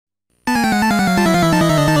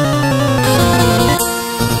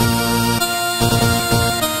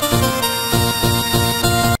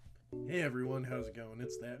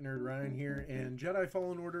Jedi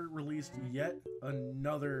Fallen Order released yet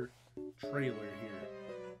another trailer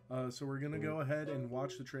here. So we're gonna go ahead and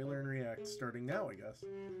watch the trailer and react starting now, I guess.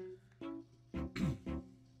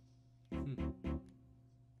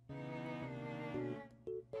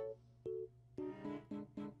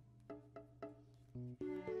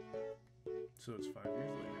 So it's 5 years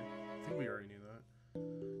later. I think we already knew that.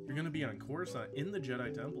 You're gonna be on Coruscant in the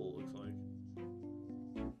Jedi Temple, it looks like.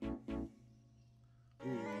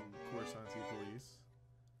 Ooh, Coruscant police.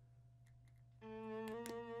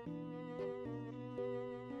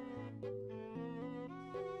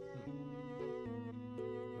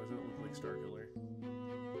 Why does it look like Starkiller?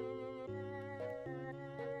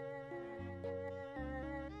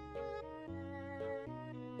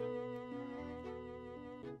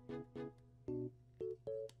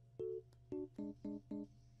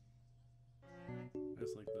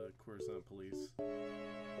 That's like the Coruscant police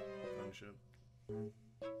gunship.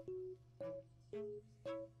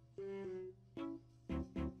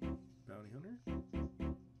 Bounty hunter?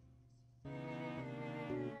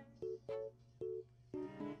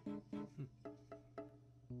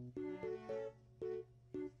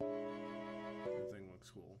 That thing looks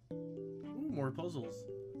cool. Ooh, more puzzles.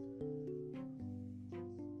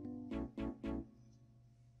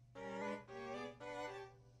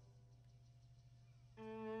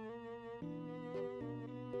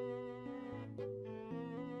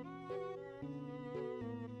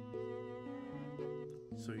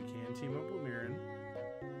 So you can team up with Mirren.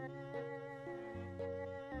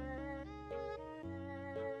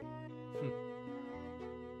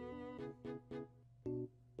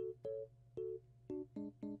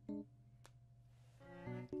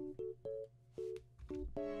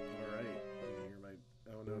 Alright, you can hear my... I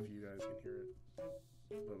don't know if you guys can hear it,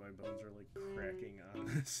 but my bones are like cracking on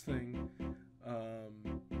this thing.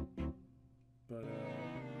 Don't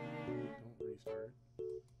restart.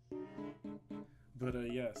 But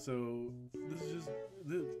yeah, so this is just,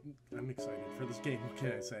 I'm excited for this game, what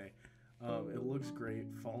can I say? It looks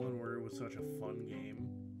great. Fallen Order was such a fun game,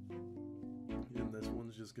 and this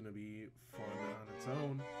one's just going to be fun on its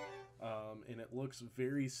own, and it looks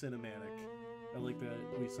very cinematic. I like that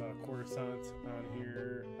we saw Coruscant on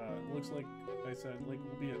here. It looks like, I said, like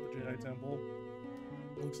we'll be at the Jedi Temple.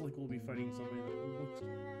 Looks like we'll be fighting somebody that looks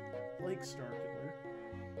like Starkiller.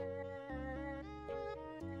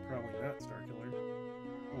 Probably not Starkiller.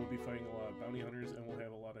 We'll be fighting a lot of bounty hunters, and we'll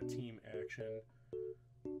have a lot of team action.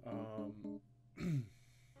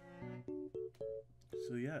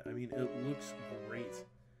 So yeah, I mean, it looks great.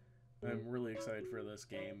 I'm really excited for this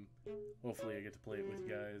game. Hopefully I get to play it with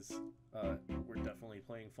you guys. We're definitely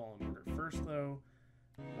playing Fallen Order first, though,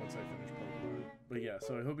 once I finish Pokemon. But yeah,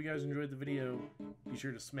 so I hope you guys enjoyed the video. Be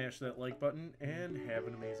sure to smash that like button, and have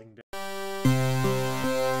an amazing day.